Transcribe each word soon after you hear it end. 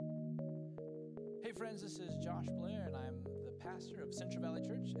friends, this is Josh Blair, and I'm the pastor of Central Valley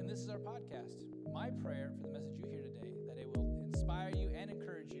Church, and this is our podcast. My prayer for the message you hear today, that it will inspire you and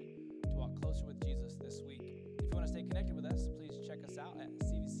encourage you to walk closer with Jesus this week. If you want to stay connected with us, please check us out at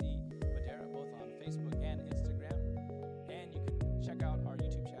CVC Madera, both on Facebook and Instagram, and you can check out our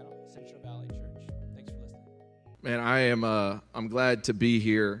YouTube channel, Central Valley Church. Thanks for listening. Man, I'm glad to be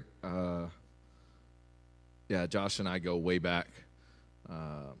here. Josh and I go way back.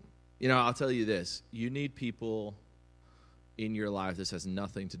 I'll tell you this. You need people in your life. This has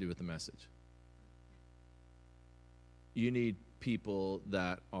nothing to do with the message. You need people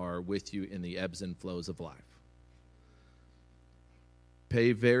that are with you in the ebbs and flows of life.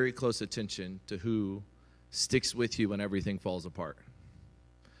 Pay very close attention to who sticks with you when everything falls apart,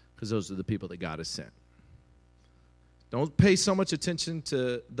 because those are the people that God has sent. Don't pay so much attention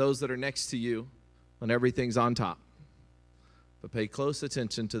to those that are next to you when everything's on top. But pay close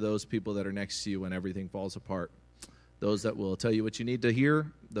attention to those people that are next to you when everything falls apart. Those that will tell you what you need to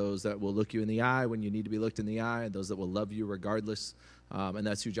hear, those that will look you in the eye when you need to be looked in the eye, and those that will love you regardless. And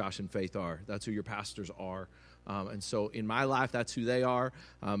that's who Josh and Faith are. That's who your pastors are. And so in my life, that's who they are.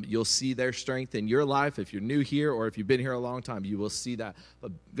 You'll see their strength in your life. If you're new here or if you've been here a long time, you will see that.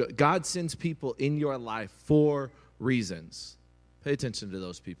 But God sends people in your life for reasons. Pay attention to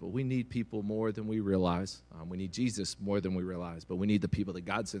those people. We need people more than we realize. We need Jesus more than we realize, but we need the people that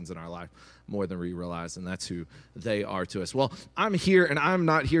God sends in our life more than we realize, and that's who they are to us. Well, I'm here, and I'm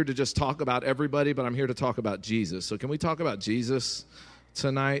not here to just talk about everybody, but I'm here to talk about Jesus. So can we talk about Jesus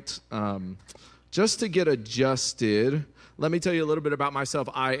tonight? Just to get adjusted, let me tell you a little bit about myself.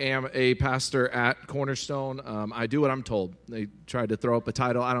 I am a pastor at Cornerstone. I do what I'm told. They tried to throw up a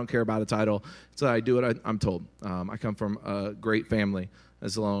title. I don't care about a title, so I do what I'm told. I come from a great family,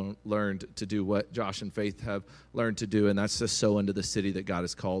 has learned to do what Josh and Faith have learned to do, and that's to sow into the city that God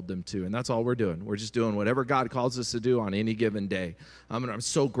has called them to. And that's all we're doing. We're just doing whatever God calls us to do on any given day. And I'm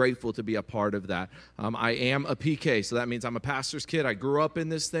so grateful to be a part of that. I am a PK, so that means I'm a pastor's kid. I grew up in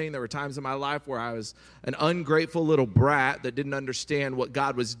this thing. There were times in my life where I was an ungrateful little brat that didn't understand what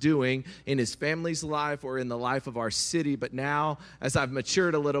God was doing in his family's life or in the life of our city. But now, as I've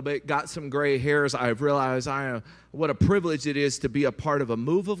matured a little bit, got some gray hairs, I've realized what a privilege it is to be a part of a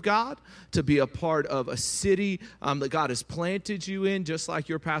move of God, to be a part of a city that God has planted you in, just like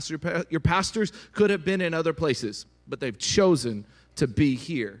your pastor. Your pastors could have been in other places, but they've chosen to be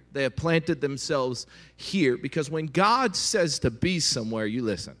here. They have planted themselves here because when God says to be somewhere, you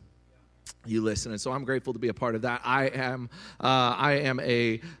listen. You listen, and so I'm grateful to be a part of that. I am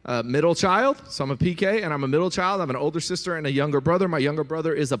a middle child, so I'm a PK, and I'm a middle child. I have an older sister and a younger brother. My younger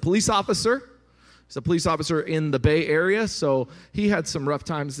brother is a police officer. He's a police officer in the Bay Area, so he had some rough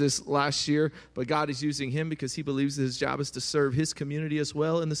times this last year, but God is using him because he believes that his job is to serve his community as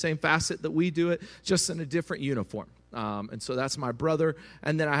well in the same facet that we do it, just in a different uniform. And so that's my brother.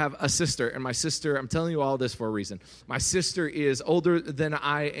 And then I have a sister. And my sister, I'm telling you all this for a reason. My sister is older than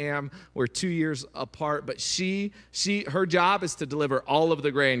I am. We're 2 years apart. But her job is to deliver all of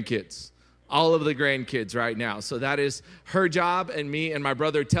the grandkids. All of the grandkids right now. So that is her job, and me and my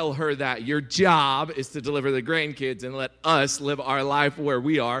brother tell her that your job is to deliver the grandkids and let us live our life where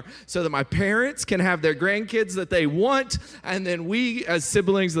we are so that my parents can have their grandkids that they want, and then we as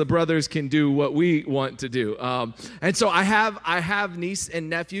siblings, the brothers, can do what we want to do. And so I have niece and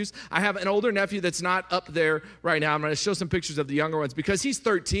nephews. I have an older nephew that's not up there right now. I'm going to show some pictures of the younger ones because he's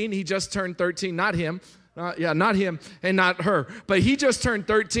 13. He just turned 13, not him. Not him and not her. But he just turned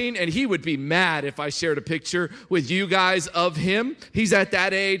 13, and he would be mad if I shared a picture with you guys of him. He's at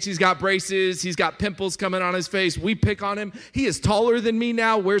that age. He's got braces. He's got pimples coming on his face. We pick on him. He is taller than me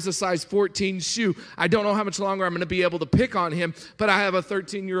now, wears a size 14 shoe. I don't know how much longer I'm going to be able to pick on him, but I have a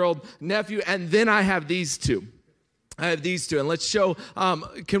 13-year-old nephew, and then I have these two. And let's show,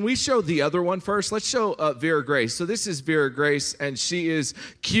 can we show the other one first? Let's show Vera Grace. So this is Vera Grace, and she is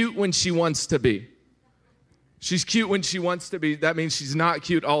cute when she wants to be. She's cute when she wants to be. That means she's not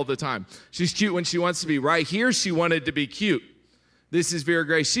cute all the time. She's cute when she wants to be. Right here, she wanted to be cute. This is Vera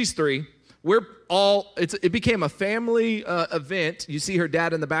Grace. She's 3. It became a family event. You see her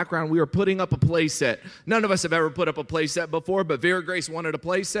dad in the background. We were putting up a play set. None of us have ever put up a play set before, but Vera Grace wanted a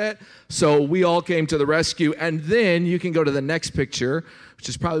play set, so we all came to the rescue. And then you can go to the next picture, which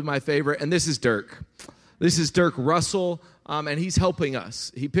is probably my favorite, and this is Dirk. This is Dirk Russell. And he's helping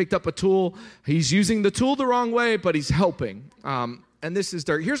us. He picked up a tool. He's using the tool the wrong way, but he's helping. And this is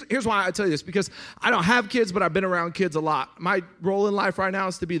Dirk. Here's why I tell you this, because I don't have kids, but I've been around kids a lot. My role in life right now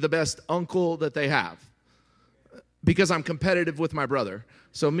is to be the best uncle that they have. because I'm competitive with my brother.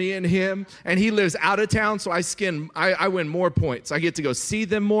 So me and him, and he lives out of town, so I win more points. I get to go see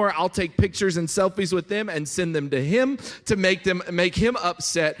them more. I'll take pictures and selfies with them and send them to him to make him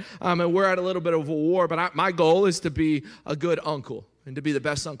upset. And we're at a little bit of a war, but my goal is to be a good uncle and to be the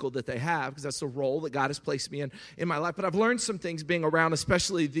best uncle that they have, because that's the role that God has placed me in my life. But I've learned some things being around,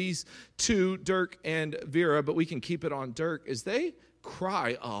 especially these two, Dirk and Vera, but we can keep it on Dirk, is they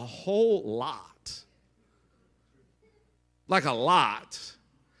cry a whole lot. Like a lot.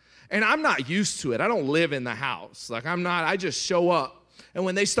 And I'm not used to it. I don't live in the house. I just show up. And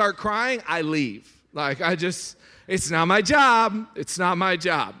when they start crying, I leave. It's not my job. It's not my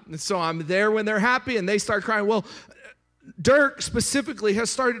job. And so I'm there when they're happy and they start crying. Well, Dirk specifically has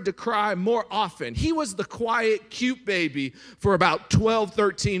started to cry more often. He was the quiet, cute baby for about 12,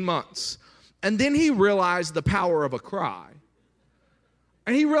 13 months. And then he realized the power of a cry.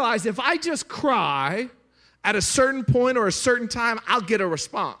 And he realized if I just cry at a certain point or a certain time, I'll get a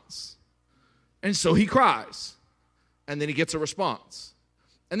response. And so he cries, and then he gets a response.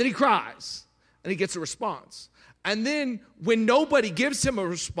 And then he cries, and he gets a response. And then when nobody gives him a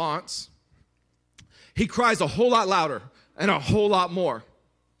response, he cries a whole lot louder and a whole lot more.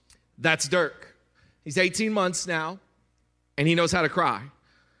 That's Dirk. He's 18 months now, and he knows how to cry.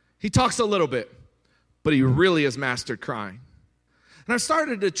 He talks a little bit, but he really has mastered crying. And I've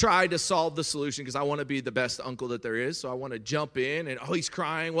started to try to solve the solution because I want to be the best uncle that there is. So I want to jump in and, he's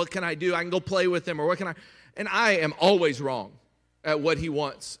crying. What can I do? I can go play with him, or what can I? And I am always wrong at what he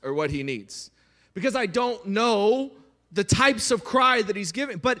wants or what he needs because I don't know the types of cry that he's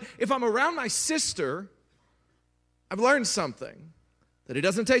giving. But if I'm around my sister, I've learned something, that it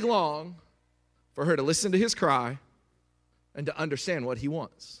doesn't take long for her to listen to his cry and to understand what he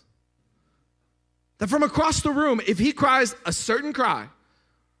wants. That from across the room, if he cries a certain cry,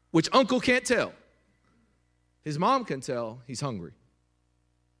 which uncle can't tell, his mom can tell he's hungry.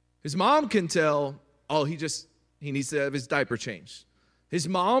 His mom can tell, he needs to have his diaper changed. His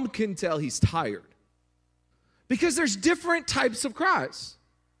mom can tell he's tired. Because there's different types of cries.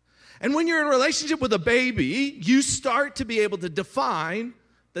 And when you're in a relationship with a baby, you start to be able to define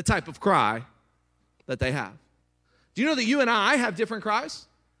the type of cry that they have. Do you know that you and I have different cries?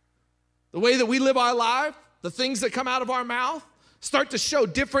 The way that we live our life, the things that come out of our mouth, start to show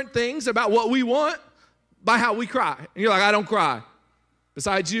different things about what we want by how we cry. And you're like, I don't cry.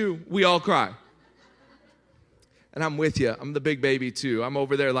 Besides you, we all cry. And I'm with you. I'm the big baby too. I'm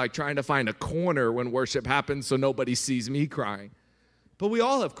over there trying to find a corner when worship happens so nobody sees me crying. But we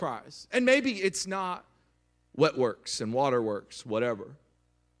all have cries. And maybe it's not wet works and water works, whatever.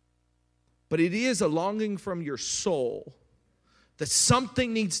 But it is a longing from your soul that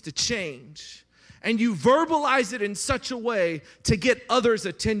something needs to change, and you verbalize it in such a way to get others'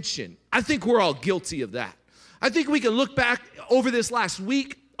 attention. I think we're all guilty of that. I think we can look back over this last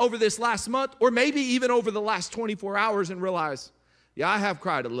week, over this last month, or maybe even over the last 24 hours and realize, I have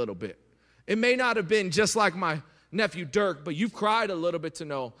cried a little bit. It may not have been just like my nephew Dirk, but you've cried a little bit to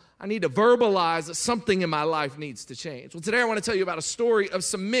know I need to verbalize that something in my life needs to change. Well, today I want to tell you about a story of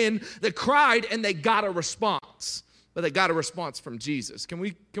some men that cried and they got a response. But they got a response from Jesus. Can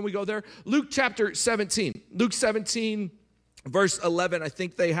we go there? Luke chapter 17. Luke 17, verse 11. I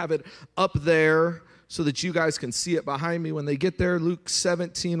think they have it up there so that you guys can see it behind me when they get there. Luke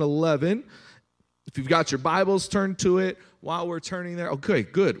 17, 11. If you've got your Bibles, turn to it while we're turning there. Okay,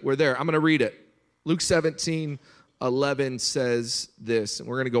 good. We're there. I'm going to read it. Luke 17, 11 says this, and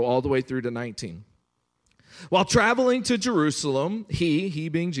we're going to go all the way through to 19. While traveling to Jerusalem, he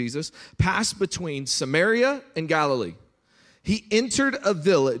being Jesus, passed between Samaria and Galilee. He entered a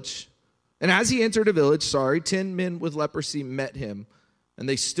village, and as he entered a village, 10 men with leprosy met him, and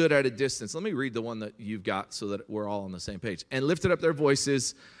they stood at a distance. Let me read the one that you've got so that we're all on the same page. And lifted up their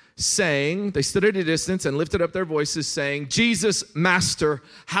voices, saying, they stood at a distance and lifted up their voices, saying, Jesus, Master,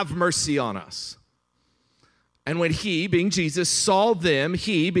 have mercy on us. And when he, being Jesus, saw them,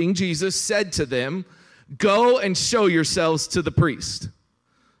 he, being Jesus, said to them, go and show yourselves to the priest.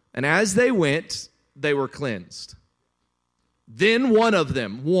 And as they went, they were cleansed. Then one of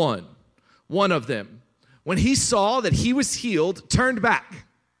them, when he saw that he was healed, turned back,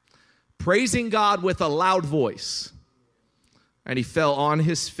 praising God with a loud voice. And he fell on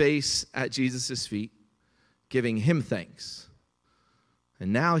his face at Jesus' feet, giving him thanks.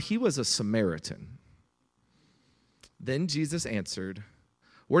 And now he was a Samaritan. Then Jesus answered,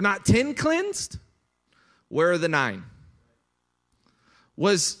 were not 10 cleansed? Where are the 9?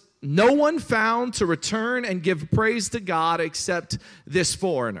 Was no one found to return and give praise to God except this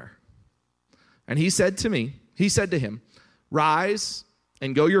foreigner? And he said to him, rise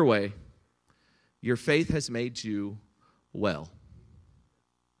and go your way. your faith has made you well.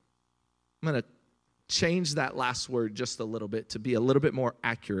 I'm going to change that last word just a little bit to be a little bit more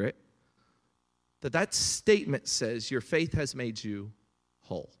accurate. That statement says your faith has made you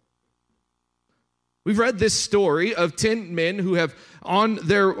whole. We've read this story of 10 men who have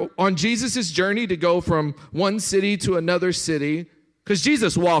on Jesus' journey to go from one city to another city, because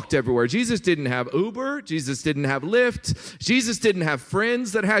Jesus walked everywhere. Jesus didn't have Uber. Jesus didn't have Lyft. Jesus didn't have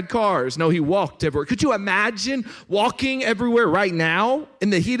friends that had cars. No, he walked everywhere. Could you imagine walking everywhere right now in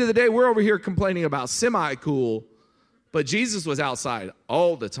the heat of the day? We're over here complaining about semi-cool, but Jesus was outside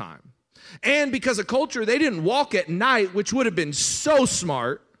all the time. And because of culture, they didn't walk at night, which would have been so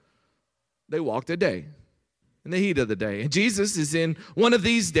smart. They walked at day, in the heat of the day. And Jesus is in one of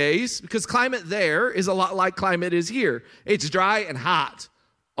these days, because climate there is a lot like climate is here. It's dry and hot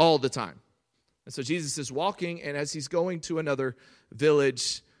all the time. And so Jesus is walking, and as he's going to another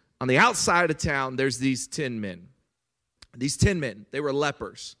village on the outside of town, there's these 10 men. These 10 men, they were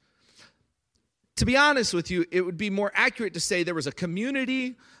lepers. To be honest with you, it would be more accurate to say there was a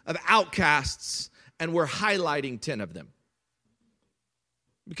community of outcasts, and we're highlighting 10 of them.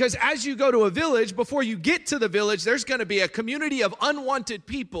 Because as you go to a village, before you get to the village, there's going to be a community of unwanted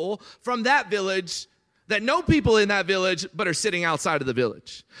people from that village that know people in that village but are sitting outside of the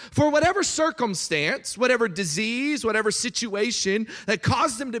village. For whatever circumstance, whatever disease, whatever situation that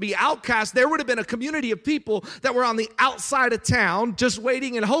caused them to be outcast, there would have been a community of people that were on the outside of town just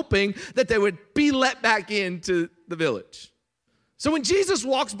waiting and hoping that they would be let back into the village. So when Jesus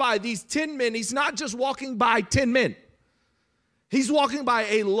walks by these 10 men, he's not just walking by 10 men. He's walking by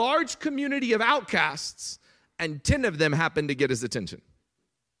a large community of outcasts, and 10 of them happen to get his attention.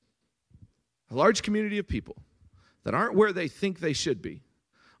 A large community of people that aren't where they think they should be,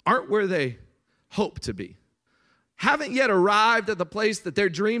 aren't where they hope to be, haven't yet arrived at the place that their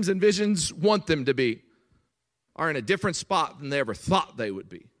dreams and visions want them to be, are in a different spot than they ever thought they would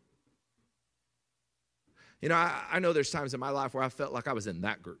be. You know, I know there's times in my life where I felt like I was in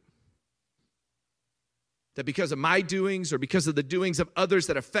that group. That because of my doings or because of the doings of others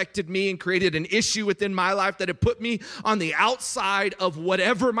that affected me and created an issue within my life that had put me on the outside of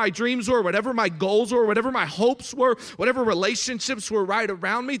whatever my dreams were, whatever my goals were, whatever my hopes were, whatever relationships were right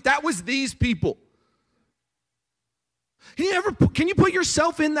around me, that was these people. Can you put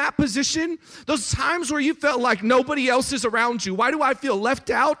yourself in that position? Those times where you felt like nobody else is around you. Why do I feel left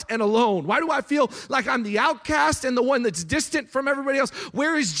out and alone? Why do I feel like I'm the outcast and the one that's distant from everybody else?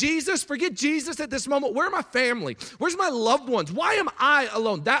 Where is Jesus? Forget Jesus at this moment. Where are my family? Where's my loved ones? Why am I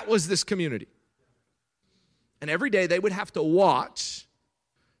alone? That was this community. And every day they would have to watch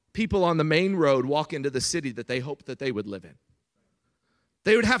people on the main road walk into the city that they hoped that they would live in.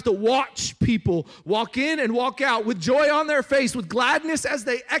 They would have to watch people walk in and walk out with joy on their face, with gladness as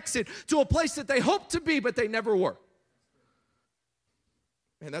they exit to a place that they hoped to be, but they never were.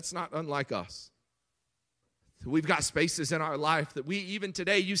 And that's not unlike us. We've got spaces in our life that we, even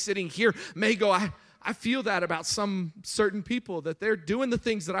today, you sitting here, may go, I feel that about some certain people, that they're doing the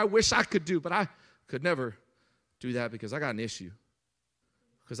things that I wish I could do, but I could never do that because I got an issue,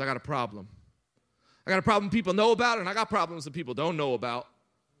 because I got a problem. I got a problem people know about, and I got problems that people don't know about.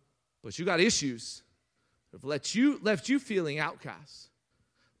 But you got issues that have left you feeling outcast.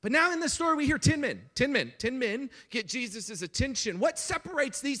 But now in this story, we hear 10 men. 10 men get Jesus' attention. What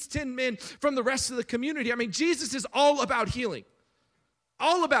separates these 10 men from the rest of the community? I mean, Jesus is all about healing.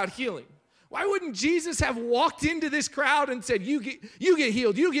 All about healing. Why wouldn't Jesus have walked into this crowd and said, you get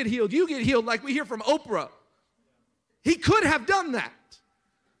healed, you get healed, you get healed, like we hear from Oprah? He could have done that.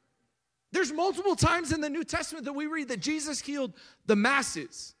 There's multiple times in the New Testament that we read that Jesus healed the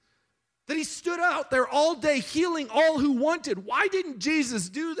masses, that he stood out there all day healing all who wanted. Why didn't Jesus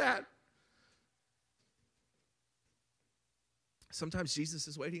do that? Sometimes Jesus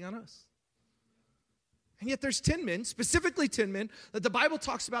is waiting on us. And yet there's 10 men, specifically 10 men, that the Bible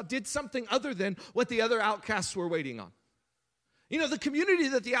talks about did something other than what the other outcasts were waiting on. You know, the community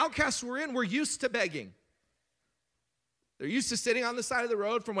that the outcasts were in were used to begging. They're used to sitting on the side of the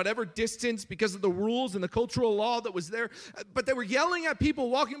road from whatever distance because of the rules and the cultural law that was there. But they were yelling at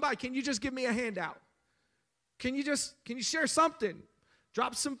people walking by, can you just give me a handout? Can you share something?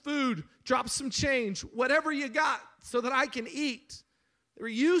 Drop some food, drop some change, whatever you got so that I can eat. They were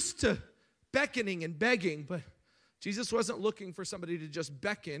used to beckoning and begging, but Jesus wasn't looking for somebody to just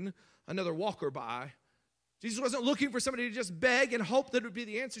beckon another walker by. Jesus wasn't looking for somebody to just beg and hope that it would be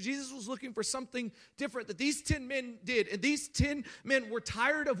the answer. Jesus was looking for something different that these 10 men did. And these 10 men were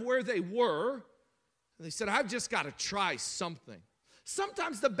tired of where they were. And they said, I've just got to try something.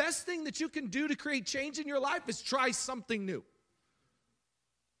 Sometimes the best thing that you can do to create change in your life is try something new.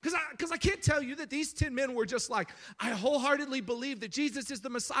 Because I can't tell you that these 10 men were just like, I wholeheartedly believe that Jesus is the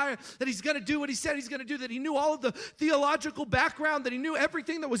Messiah, that he's going to do what he said he's going to do, that he knew all of the theological background, that he knew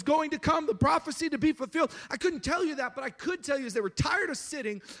everything that was going to come, the prophecy to be fulfilled. I couldn't tell you that, but I could tell you is they were tired of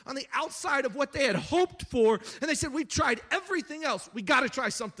sitting on the outside of what they had hoped for, and they said, we've tried everything else. We got to try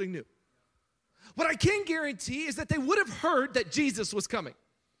something new. What I can guarantee is that they would have heard that Jesus was coming.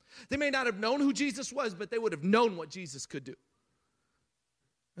 They may not have known who Jesus was, but they would have known what Jesus could do.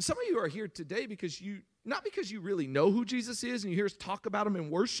 And some of you are here today not because you really know who Jesus is and you hear us talk about him in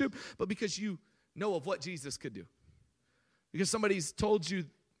worship, but because you know of what Jesus could do. Because somebody's told you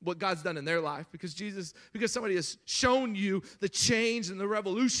what God's done in their life, because somebody has shown you the change and the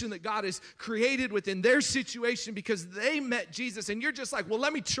revolution that God has created within their situation because they met Jesus, and you're just like, well,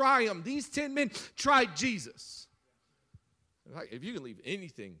 let me try him. These 10 men tried Jesus. If you can leave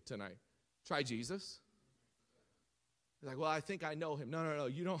anything tonight, try Jesus. Like, well, I think I know him. No.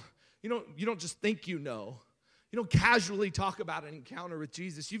 You don't just think you know. You don't casually talk about an encounter with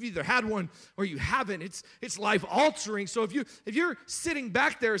Jesus. You've either had one or you haven't. It's life altering. So if you're sitting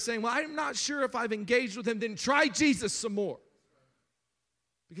back there saying, well, I'm not sure if I've engaged with him, then try Jesus some more.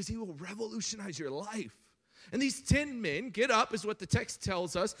 Because he will revolutionize your life. And these 10 men get up, is what the text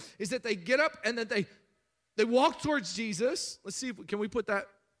tells us, is that they get up and then they walk towards Jesus. Let's see, can we put that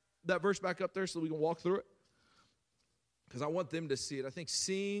verse back up there so we can walk through it? Because I want them to see it. I think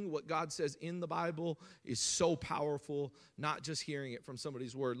seeing what God says in the Bible is so powerful, not just hearing it from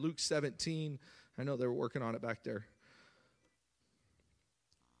somebody's word. Luke 17, I know they were working on it back there.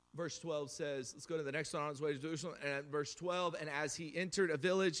 Verse 12 says, let's go to the next one, on his way to Jerusalem. And verse 12, and as he entered a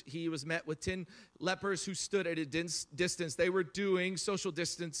village, he was met with 10 lepers who stood at a distance. They were doing social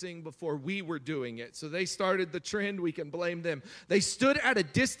distancing before we were doing it. So they started the trend. We can blame them. They stood at a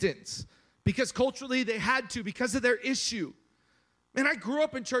distance because culturally they had to, because of their issue. Man, I grew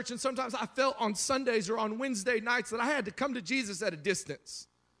up in church, and sometimes I felt on Sundays or on Wednesday nights that I had to come to Jesus at a distance.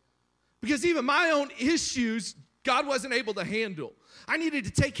 Because even my own issues, God wasn't able to handle. I needed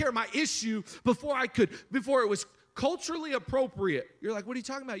to take care of my issue before it was culturally appropriate. You're like, what are you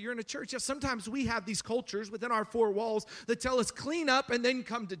talking about? You're in a church. Yes, sometimes we have these cultures within our four walls that tell us clean up and then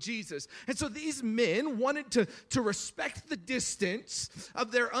come to Jesus. And so these men wanted to respect the distance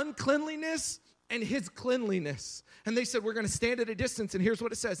of their uncleanliness and his cleanliness. And they said, we're going to stand at a distance. And here's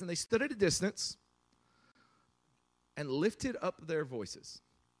what it says. And they stood at a distance and lifted up their voices.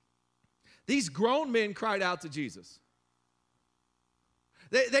 These grown men cried out to Jesus.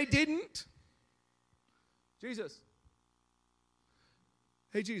 They didn't. Jesus.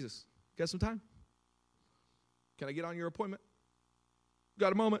 Hey, Jesus, got some time? Can I get on your appointment?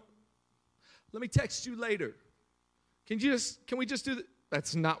 Got a moment? Let me text you later. Can we just do that?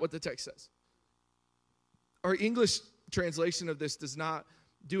 That's not what the text says. Our English translation of this does not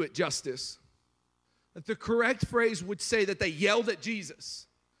do it justice. The correct phrase would say that they yelled at Jesus,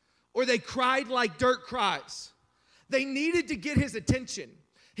 or they cried like Dirk cries. They needed to get his attention.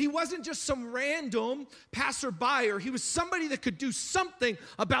 He wasn't just some random passerby, or he was somebody that could do something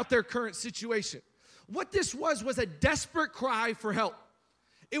about their current situation. What this was a desperate cry for help.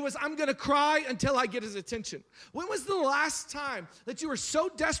 It was, I'm going to cry until I get his attention. When was the last time that you were so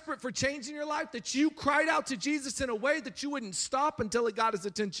desperate for change in your life that you cried out to Jesus in a way that you wouldn't stop until it got his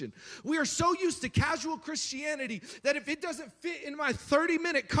attention? We are so used to casual Christianity that if it doesn't fit in my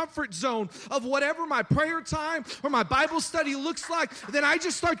 30-minute comfort zone of whatever my prayer time or my Bible study looks like, then I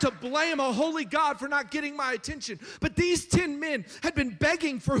just start to blame a holy God for not getting my attention. But these 10 men had been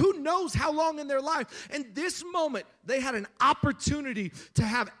begging for who knows how long in their life. And this moment, they had an opportunity to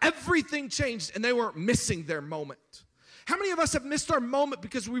have everything changed, and they weren't missing their moment. How many of us have missed our moment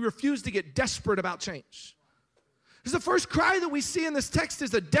because we refuse to get desperate about change? Because the first cry that we see in this text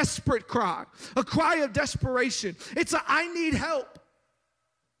is a desperate cry, a cry of desperation. It's a, I need help.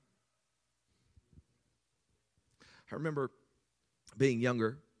 I remember being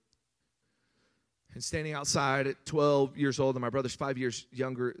younger and standing outside at 12 years old, and my brother's 5 years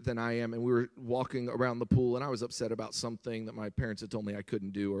younger than I am, and we were walking around the pool, and I was upset about something that my parents had told me I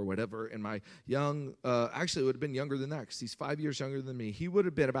couldn't do or whatever, and my actually it would have been younger than that because he's 5 years younger than me. He would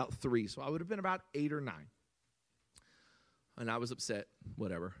have been about 3, so I would have been about 8 or 9. And I was upset,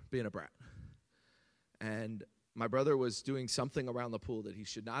 whatever, being a brat. And my brother was doing something around the pool that he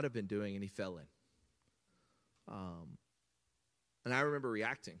should not have been doing, and he fell in. And I remember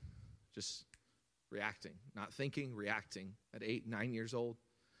reacting, not thinking, reacting at 8, 9 years old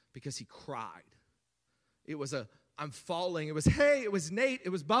because he cried. It was I'm falling. It was, hey, it was Nate. It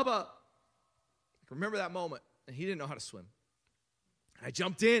was Bubba. I remember that moment, and he didn't know how to swim. I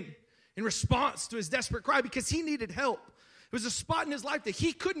jumped in response to his desperate cry because he needed help. It was a spot in his life that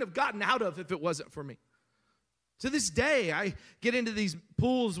he couldn't have gotten out of if it wasn't for me. To this day, I get into these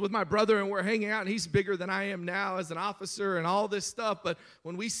pools with my brother, and we're hanging out, and he's bigger than I am now as an officer and all this stuff. But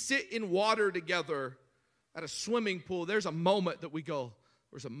when we sit in water together at a swimming pool, there's a moment that we go,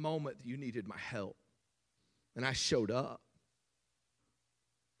 there's a moment that you needed my help. And I showed up.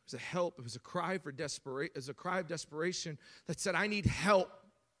 It was a help. It was a cry for desperation. It was a cry of desperation that said, I need help.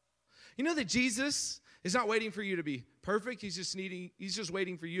 You know that Jesus is not waiting for you to be perfect. He's just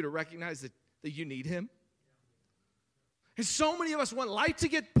waiting for you to recognize that you need him. And so many of us want life to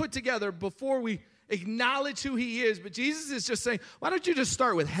get put together before we acknowledge who he is. But Jesus is just saying, why don't you just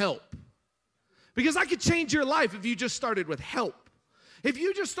start with help? Because I could change your life if you just started with help. If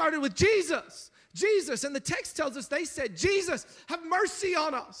you just started with Jesus. And the text tells us they said, Jesus, have mercy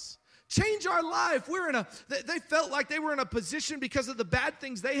on us. Change our life. They felt like they were in a position because of the bad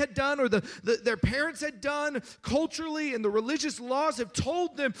things they had done or their parents had done culturally, and the religious laws have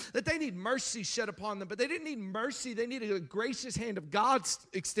told them that they need mercy shed upon them. But they didn't need mercy. They needed a gracious hand of God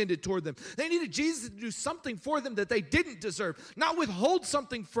extended toward them. They needed Jesus to do something for them that they didn't deserve, not withhold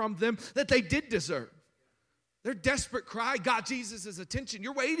something from them that they did deserve. Their desperate cry got Jesus' attention.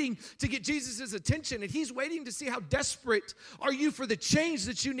 You're waiting to get Jesus' attention, and he's waiting to see how desperate are you for the change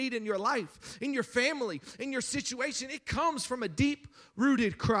that you need in your life, in your family, in your situation. It comes from a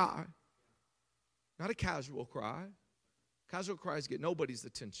deep-rooted cry, not a casual cry. Casual cries get nobody's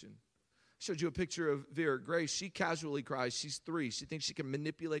attention. I showed you a picture of Vera Grace. She casually cries. She's 3. She thinks she can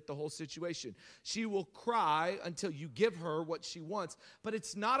manipulate the whole situation. She will cry until you give her what she wants, but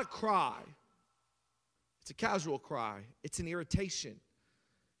it's not a cry. It's a casual cry. It's an irritation.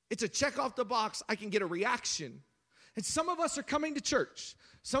 It's a check off the box. I can get a reaction. And some of us are coming to church.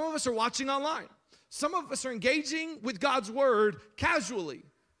 Some of us are watching online. Some of us are engaging with God's word casually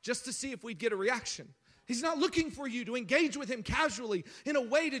just to see if we'd get a reaction. He's not looking for you to engage with him casually in a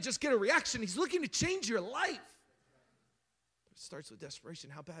way to just get a reaction. He's looking to change your life. But it starts with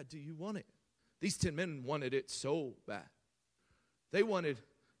desperation. How bad do you want it? These 10 men wanted it so bad. They wanted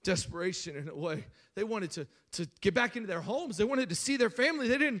desperation in a way. They wanted to get back into their homes. They wanted to see their family.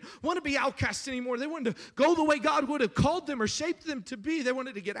 They didn't want to be outcasts anymore. They wanted to go the way God would have called them or shaped them to be. They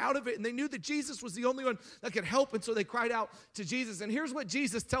wanted to get out of it, and they knew that Jesus was the only one that could help, and so they cried out to Jesus. And here's what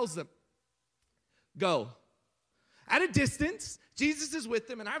Jesus tells them. Go. At a distance, Jesus is with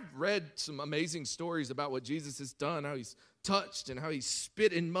them, and I've read some amazing stories about what Jesus has done, how he's touched and how he's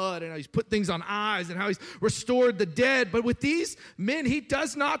spit in mud and how he's put things on eyes and how he's restored the dead. But with these men, he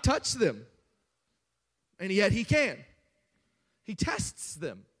does not touch them. And yet he can. He tests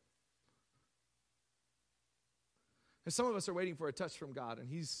them. And some of us are waiting for a touch from God, and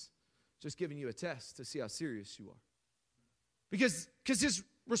he's just giving you a test to see how serious you are. Because his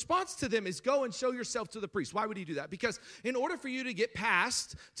response to them is go and show yourself to the priest. Why would he do that? Because in order for you to get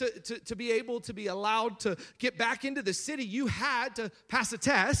past, to be able to be allowed to get back into the city, you had to pass a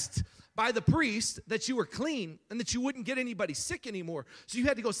test by the priest that you were clean and that you wouldn't get anybody sick anymore. So you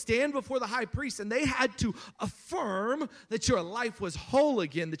had to go stand before the high priest, and they had to affirm that your life was whole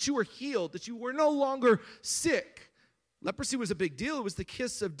again, that you were healed, that you were no longer sick. Leprosy was a big deal. It was the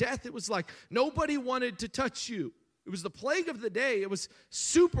kiss of death. It was like nobody wanted to touch you. It was the plague of the day. It was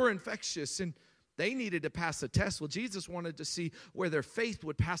super infectious, and they needed to pass a test. Well, Jesus wanted to see where their faith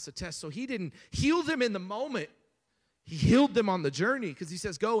would pass a test, so he didn't heal them in the moment. He healed them on the journey because he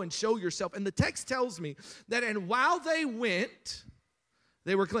says, go and show yourself. And the text tells me that, and while they went,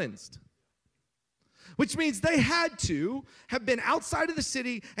 they were cleansed. Which means they had to have been outside of the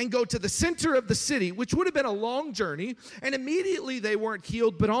city and go to the center of the city, which would have been a long journey. And immediately they weren't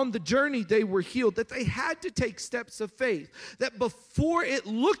healed, but on the journey they were healed. That they had to take steps of faith. That before it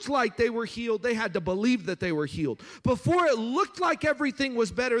looked like they were healed, they had to believe that they were healed. Before it looked like everything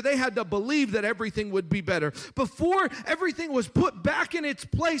was better, they had to believe that everything would be better. Before everything was put back in its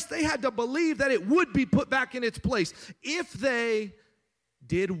place, they had to believe that it would be put back in its place if they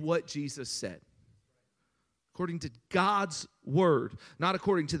did what Jesus said. According to God's word, not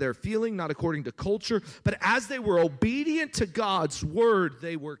according to their feeling, not according to culture, but as they were obedient to God's word,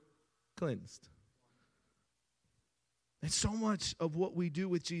 they were cleansed. And so much of what we do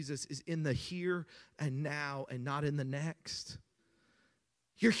with Jesus is in the here and now and not in the next.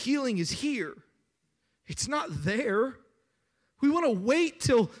 Your healing is here. It's not there. We want to wait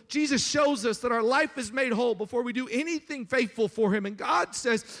till Jesus shows us that our life is made whole before we do anything faithful for him. And God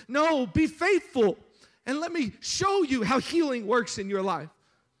says, no, be faithful. And let me show you how healing works in your life.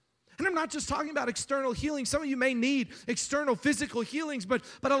 And I'm not just talking about external healing. Some of you may need external physical healings, but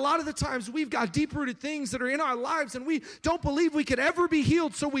a lot of the times we've got deep-rooted things that are in our lives and we don't believe we could ever be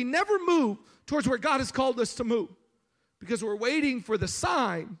healed, so we never move towards where God has called us to move. because we're waiting for the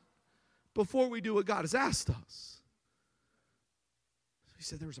sign before we do what God has asked us. He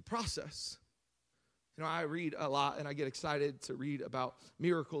said there was a process. You know, I read a lot and I get excited to read about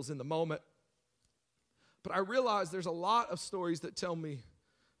miracles in the moment. But I realize there's a lot of stories that tell me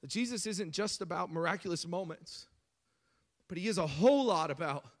that Jesus isn't just about miraculous moments, but he is a whole lot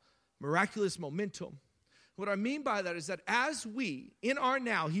about miraculous momentum. What I mean by that is that as we, in our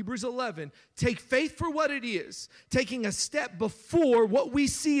now, Hebrews 11, take faith for what it is, taking a step before what we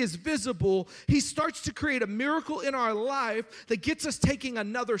see is visible, he starts to create a miracle in our life that gets us taking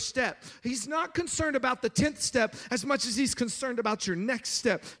another step. He's not concerned about the 10th step as much as he's concerned about your next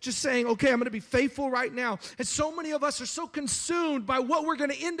step. Just saying, okay, I'm going to be faithful right now. And so many of us are so consumed by what we're going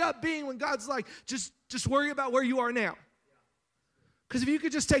to end up being when God's like, just worry about where you are now. Because if you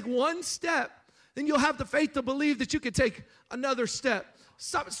could just take one step, then you'll have the faith to believe that you could take another step.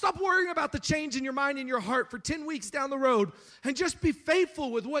 Stop worrying about the change in your mind and your heart for 10 weeks down the road and just be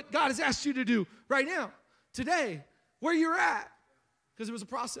faithful with what God has asked you to do right now, today, where you're at. Because it was a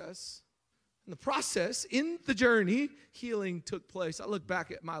process. In the process, in the journey, healing took place. I look back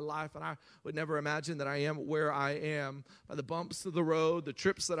at my life and I would never imagine that I am where I am by the bumps of the road, the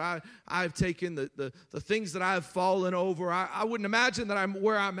trips that I've taken, the things that I've fallen over. I wouldn't imagine that I'm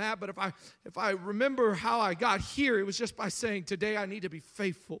where I'm at, but if I remember how I got here, it was just by saying, today I need to be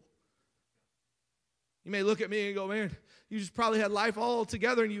faithful. You may look at me and go, man, you just probably had life all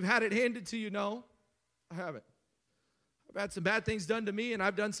together and you've had it handed to you. No, I haven't. I've had some bad things done to me and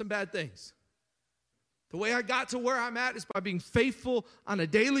I've done some bad things. The way I got to where I'm at is by being faithful on a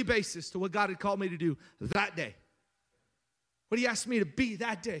daily basis to what God had called me to do that day. What he asked me to be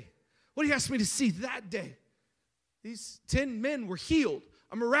that day. What he asked me to see that day. These 10 men were healed.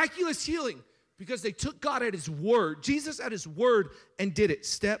 A miraculous healing because they took God at his word. Jesus at his word and did it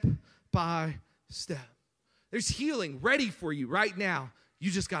step by step. There's healing ready for you right now.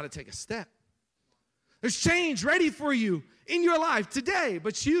 You just got to take a step. There's change ready for you in your life today.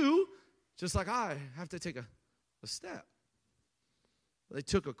 But you, just like I, have to take a step. They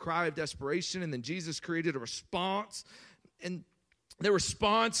took a cry of desperation, and then Jesus created a response. And their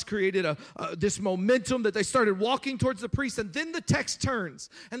response created this momentum that they started walking towards the priest. And then the text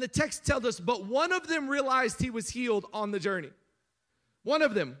turns, and the text tells us, but one of them realized he was healed on the journey. One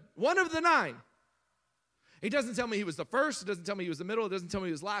of them, one of the 9. It doesn't tell me he was the first. It doesn't tell me he was the middle. It doesn't tell me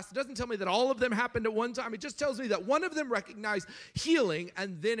he was last. It doesn't tell me that all of them happened at one time. It just tells me that one of them recognized healing.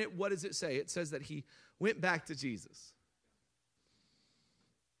 And then what does it say? It says that he went back to Jesus.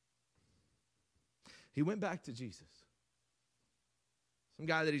 He went back to Jesus. Some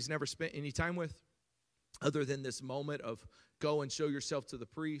guy that he's never spent any time with, other than this moment of go and show yourself to the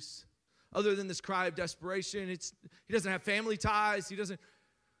priest. Other than this cry of desperation, he doesn't have family ties.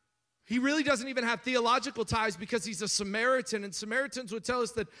 He really doesn't even have theological ties because he's a Samaritan. And Samaritans would tell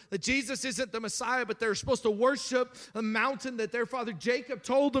us that Jesus isn't the Messiah, but they're supposed to worship a mountain that their father Jacob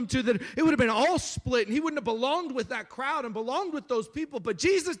told them to, that it would have been all split. And he wouldn't have belonged with that crowd and belonged with those people. But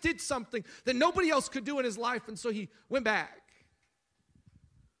Jesus did something that nobody else could do in his life. And so he went back.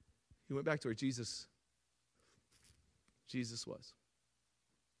 He went back to where Jesus was.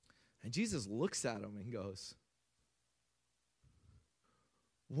 And Jesus looks at him and goes,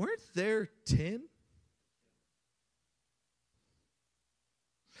 weren't there 10?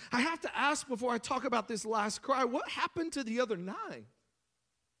 I have to ask before I talk about this last cry, what happened to the other 9?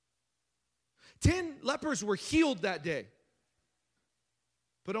 10 lepers were healed that day,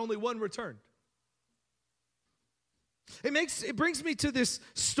 but only 1 returned. It brings me to this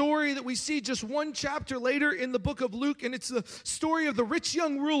story that we see just 1 chapter later in the book of Luke, and it's the story of the rich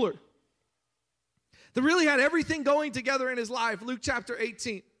young ruler that really had everything going together in his life, Luke chapter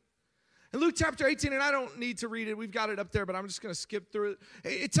 18. In Luke chapter 18, and I don't need to read it, we've got it up there, but I'm just going to skip through it.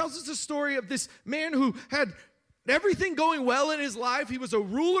 It tells us the story of this man who had everything going well in his life. He was a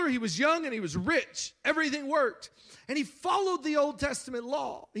ruler, he was young, and he was rich. Everything worked. And he followed the Old Testament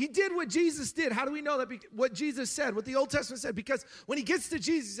law. He did what Jesus did. How do we know that? What Jesus said, what the Old Testament said. Because when he gets to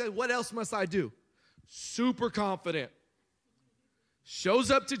Jesus, he said, what else must I do? Super confident.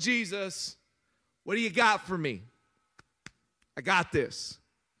 Shows up to Jesus. What do you got for me? I got this.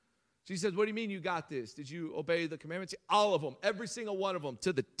 Jesus says, what do you mean you got this? Did you obey the commandments? All of them, every single one of them,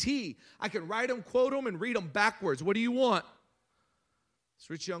 to the T. I can write them, quote them, and read them backwards. What do you want? This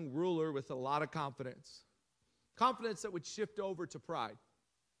rich young ruler with a lot of confidence. Confidence that would shift over to pride.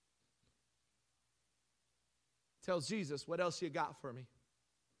 Tells Jesus, what else you got for me?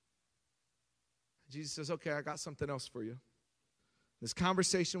 Jesus says, okay, I got something else for you. This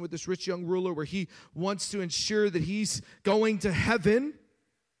conversation with this rich young ruler where he wants to ensure that he's going to heaven.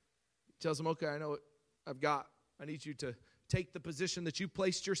 He tells him, okay, I know what I've got. I need you to take the position that you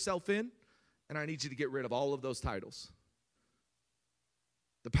placed yourself in, and I need you to get rid of all of those titles.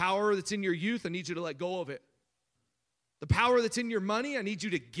 The power that's in your youth, I need you to let go of it. The power that's in your money, I need you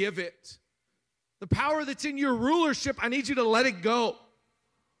to give it. The power that's in your rulership, I need you to let it go.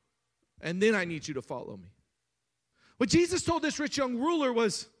 And then I need you to follow me. What Jesus told this rich young ruler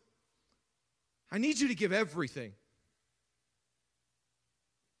was, I need you to give everything.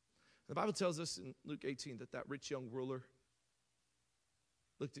 The Bible tells us in Luke 18 that rich young ruler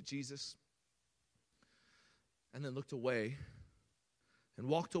looked at Jesus and then looked away and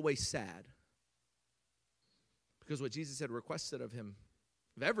walked away sad because what Jesus had requested of him,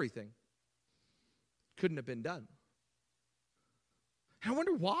 of everything, couldn't have been done. And I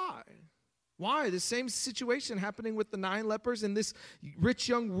wonder why. Why? The same situation happening with the 9 lepers and this rich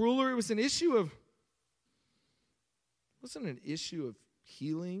young ruler. It was an issue of, it wasn't an issue of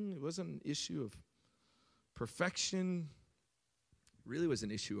healing. It wasn't an issue of perfection. It really was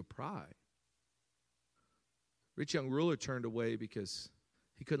an issue of pride. Rich young ruler turned away because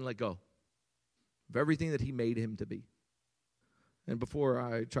he couldn't let go of everything that he made him to be. And before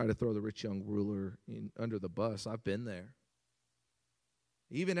I try to throw the rich young ruler under the bus, I've been there.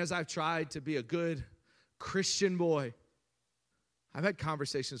 Even as I've tried to be a good Christian boy, I've had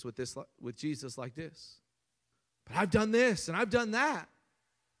conversations with Jesus like this. But I've done this and I've done that.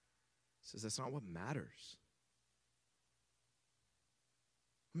 He says, that's not what matters.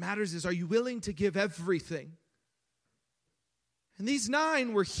 What matters is, are you willing to give everything? And these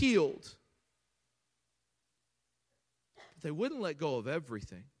 9 were healed. But they wouldn't let go of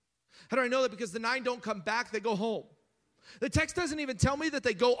everything. How do I know that? Because the 9 don't come back, they go home. The text doesn't even tell me that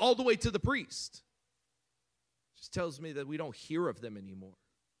they go all the way to the priest. It just tells me that we don't hear of them anymore.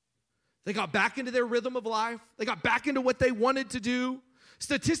 They got back into their rhythm of life. They got back into what they wanted to do.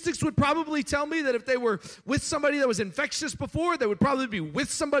 Statistics would probably tell me that if they were with somebody that was infectious before, they would probably be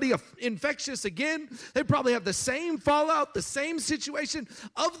with somebody infectious again. They'd probably have the same fallout, the same situation.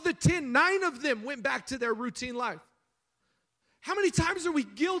 Of the 10, 9 of them went back to their routine life. How many times are we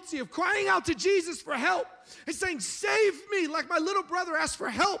guilty of crying out to Jesus for help and saying, save me, like my little brother asked for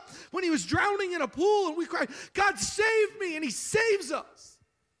help when he was drowning in a pool, and we cried, God, save me, and he saves us.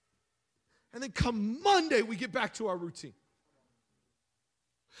 And then come Monday, we get back to our routine.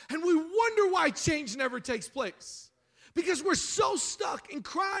 And we wonder why change never takes place. Because we're so stuck in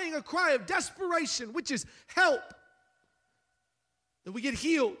crying a cry of desperation, which is help, that we get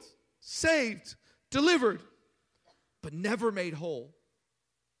healed, saved, delivered, but never made whole.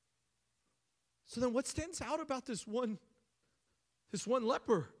 So then what stands out about this one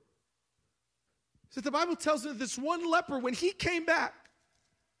leper? Is that the Bible tells us that this one leper, when he came back,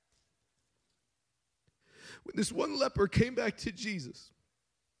 when this one leper came back to Jesus,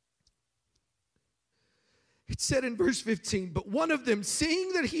 it said in verse 15, but one of them,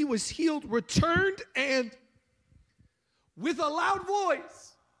 seeing that he was healed, returned and with a loud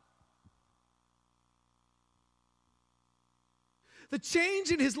voice. The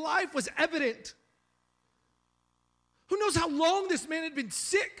change in his life was evident. Who knows how long this man had been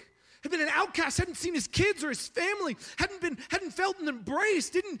sick, had been an outcast, hadn't seen his kids or his family, hadn't felt an embrace,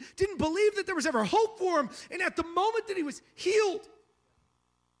 didn't believe that there was ever hope for him. And at the moment that he was healed,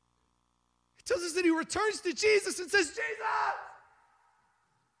 it tells us that he returns to Jesus and says,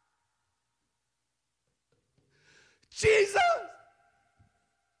 Jesus!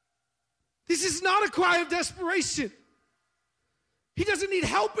 This is not a cry of desperation. He doesn't need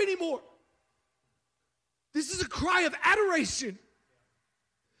help anymore. This is a cry of adoration.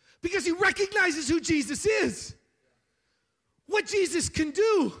 Because he recognizes who Jesus is. What Jesus can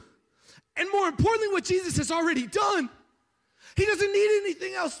do. And more importantly, what Jesus has already done. He doesn't need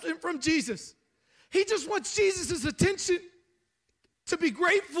anything else from Jesus. He just wants Jesus' attention, to be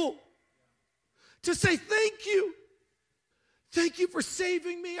grateful, to say thank you. Thank you for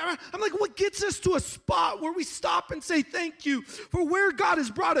saving me. I'm like, what gets us to a spot where we stop and say thank you for where God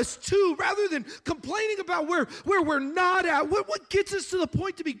has brought us to, rather than complaining about where we're not at? What gets us to the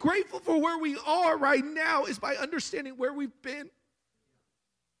point to be grateful for where we are right now is by understanding where we've been.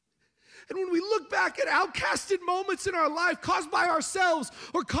 And when we look back at outcasted moments in our life caused by ourselves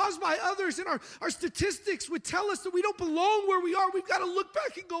or caused by others, and our statistics would tell us that we don't belong where we are, we've got to look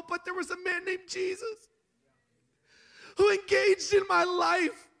back and go, but there was a man named Jesus who engaged in my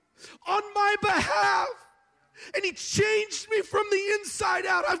life on my behalf. And he changed me from the inside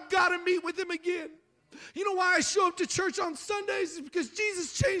out. I've got to meet with him again. You know why I show up to church on Sundays? Is because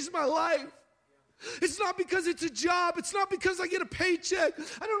Jesus changed my life. It's not because it's a job. It's not because I get a paycheck.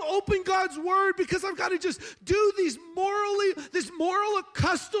 I don't open God's word because I've got to just do these moral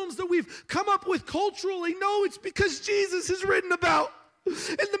customs that we've come up with culturally. No, it's because Jesus is written about. And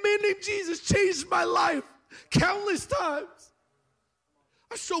the man named Jesus changed my life countless times.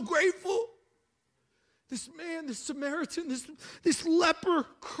 I'm so grateful. This man, this Samaritan, this leper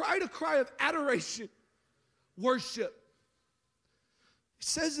cried a cry of adoration, worship. It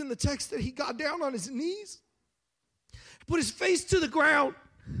says in the text that he got down on his knees, put his face to the ground,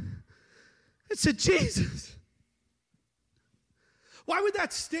 and said, Jesus. Why would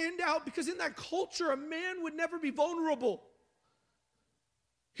that stand out? Because in that culture, a man would never be vulnerable.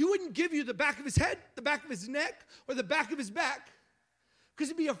 He wouldn't give you the back of his head, the back of his neck, or the back of his back, because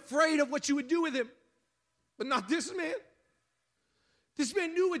he'd be afraid of what you would do with him. But not this man. This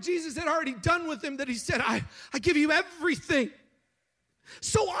man knew what Jesus had already done with him, that he said, I give you everything.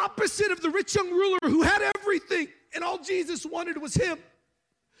 So opposite of the rich young ruler who had everything and all Jesus wanted was him.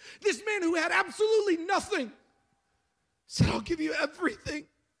 This man who had absolutely nothing said, I'll give you everything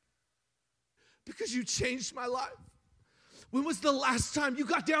because you changed my life. When was the last time you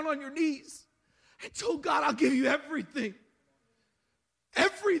got down on your knees and told God, I'll give you everything?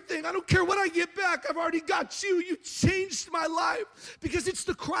 Everything. I don't care what I get back. I've already got you. You changed my life. Because it's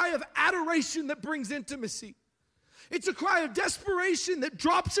the cry of adoration that brings intimacy. It's a cry of desperation that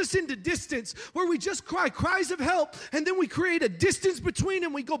drops us into distance, where we just cry cries of help, and then we create a distance between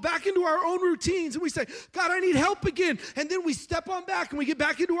them. We go back into our own routines, and we say, God, I need help again. And then we step on back, and we get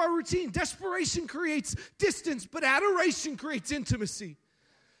back into our routine. Desperation creates distance, but adoration creates intimacy.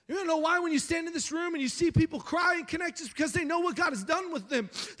 You don't know why when you stand in this room and you see people cry and connect, it's because they know what God has done with them,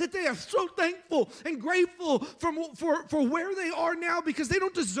 that they are so thankful and grateful for where they are now, because they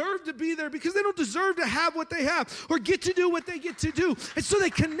don't deserve to be there, because they don't deserve to have what they have or get to do what they get to do. And so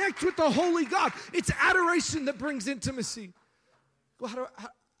they connect with the holy God. It's adoration that brings intimacy. Well,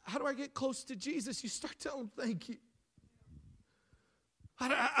 how do I get close to Jesus? You start telling him thank you.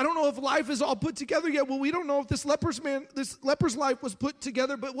 I don't know if life is all put together yet. Well, we don't know if this leper's life was put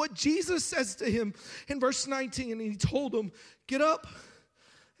together. But what Jesus says to him in verse 19, and he told him, get up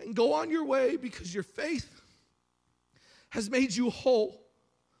and go on your way because your faith has made you whole.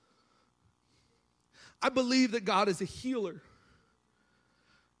 I believe that God is a healer.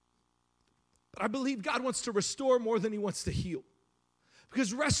 But I believe God wants to restore more than he wants to heal.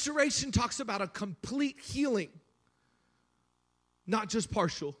 Because restoration talks about a complete healing, not just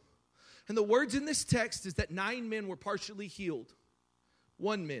partial. And the words in this text is that 9 men were partially healed.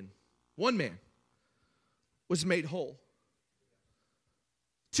 One man was made whole.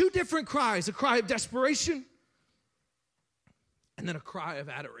 2 different cries, a cry of desperation and then a cry of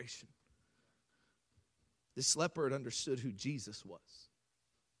adoration. This leper had understood who Jesus was.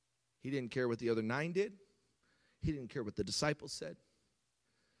 He didn't care what the other 9 did. He didn't care what the disciples said.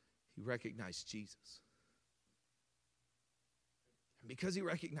 He recognized Jesus. And because he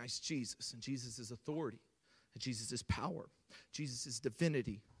recognized Jesus and Jesus' authority and Jesus' power, Jesus'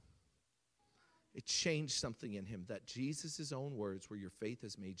 divinity, it changed something in him, that Jesus' own words were, your faith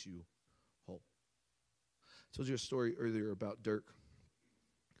has made you whole. I told you a story earlier about Dirk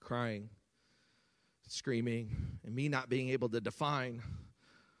crying, screaming, and me not being able to define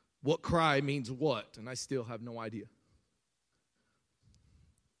what cry means what, and I still have no idea.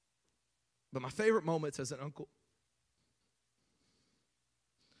 But my favorite moments as an uncle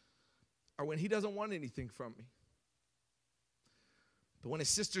are when he doesn't want anything from me. But when his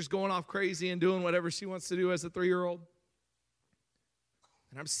sister's going off crazy and doing whatever she wants to do as a 3-year-old,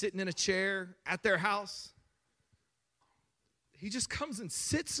 and I'm sitting in a chair at their house, he just comes and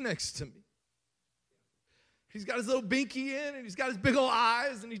sits next to me. He's got his little binky in, and he's got his big old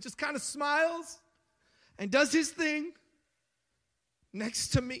eyes, and he just kind of smiles and does his thing next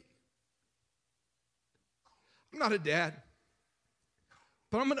to me. I'm not a dad,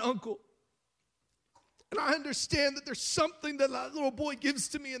 but I'm an uncle. And I understand that there's something that little boy gives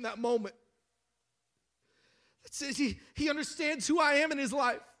to me in that moment. That says he understands who I am in his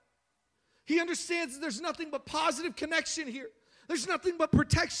life. He understands that there's nothing but positive connection here. There's nothing but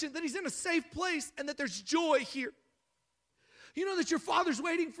protection, that he's in a safe place, and that there's joy here. You know that your father's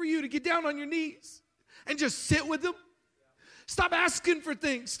waiting for you to get down on your knees and just sit with him. Stop asking for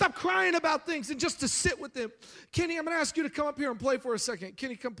things. Stop crying about things, and just to sit with them. Kenny, I'm going to ask you to come up here and play for a second.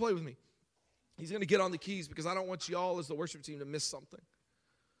 Kenny, come play with me. He's going to get on the keys because I don't want you all as the worship team to miss something.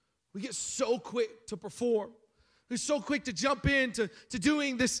 We get so quick to perform. We're so quick to jump into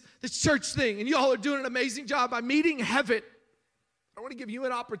doing this church thing. And y'all are doing an amazing job by meeting heaven. I want to give you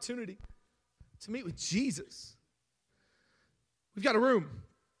an opportunity to meet with Jesus. We've got a room.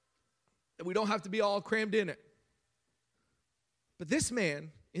 that we don't have to be all crammed in it. But this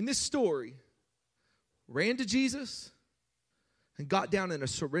man, in this story, ran to Jesus and got down in a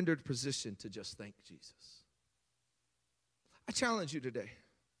surrendered position to just thank Jesus. I challenge you today,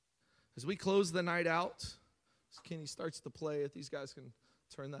 as we close the night out, as Kenny starts to play, if these guys can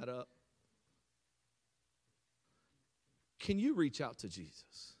turn that up, can you reach out to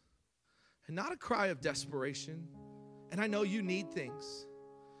Jesus? And not a cry of desperation. And I know you need things.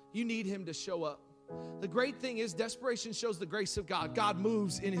 You need him to show up. The great thing is desperation shows the grace of God. God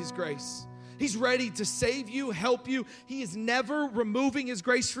moves in his grace. He's ready to save you, help you. He is never removing his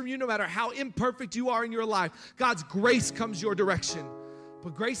grace from you, no matter how imperfect you are in your life. God's grace comes your direction.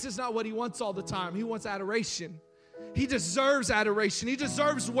 But grace is not what he wants all the time. He wants adoration. He deserves adoration. He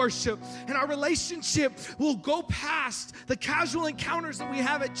deserves worship. And our relationship will go past the casual encounters that we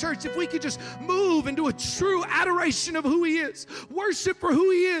have at church if we could just move into a true adoration of who he is. Worship for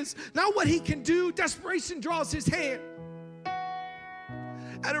who he is, not what he can do. Desperation draws his hand.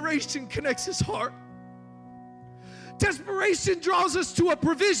 Adoration connects his heart. Desperation draws us to a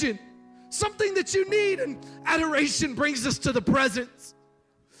provision, something that you need, and adoration brings us to the presence.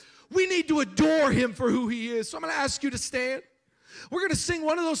 We need to adore him for who he is. So I'm going to ask you to stand. We're going to sing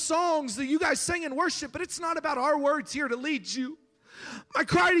one of those songs that you guys sang in worship, but it's not about our words here to lead you. My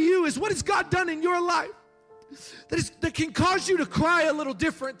cry to you is, what has God done in your life that can cause you to cry a little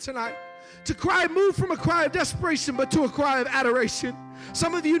different tonight? To cry, move from a cry of desperation, but to a cry of adoration.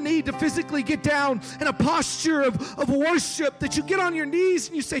 Some of you need to physically get down in a posture of worship, that you get on your knees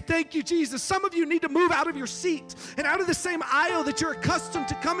and you say, thank you, Jesus. Some of you need to move out of your seat and out of the same aisle that you're accustomed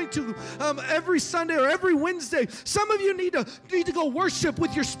to coming to every Sunday or every Wednesday. Some of you need to go worship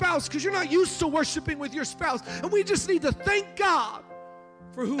with your spouse because you're not used to worshiping with your spouse. And we just need to thank God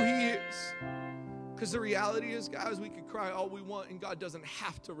for who he is. Because the reality is, guys, we can cry all we want and God doesn't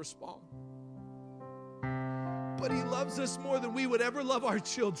have to respond. But he loves us more than we would ever love our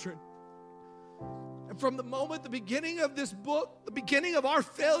children. And from the beginning of this book, the beginning of our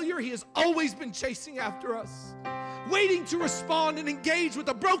failure, he has always been chasing after us, waiting to respond and engage with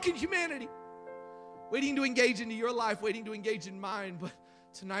a broken humanity, waiting to engage into your life, waiting to engage in mine. But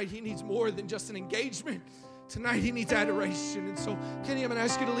tonight he needs more than just an engagement. Tonight he needs adoration. And so, Kenny, I'm going to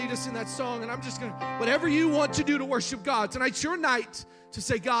ask you to lead us in that song. And I'm just going to, whatever you want to do to worship God, tonight's your night to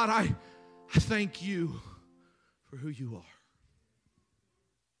say, God, I thank you for who you are.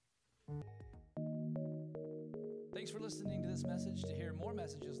 Thanks for listening to this message. To hear more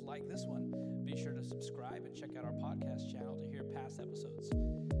messages like this one, be sure to subscribe and check out our podcast channel to hear past episodes.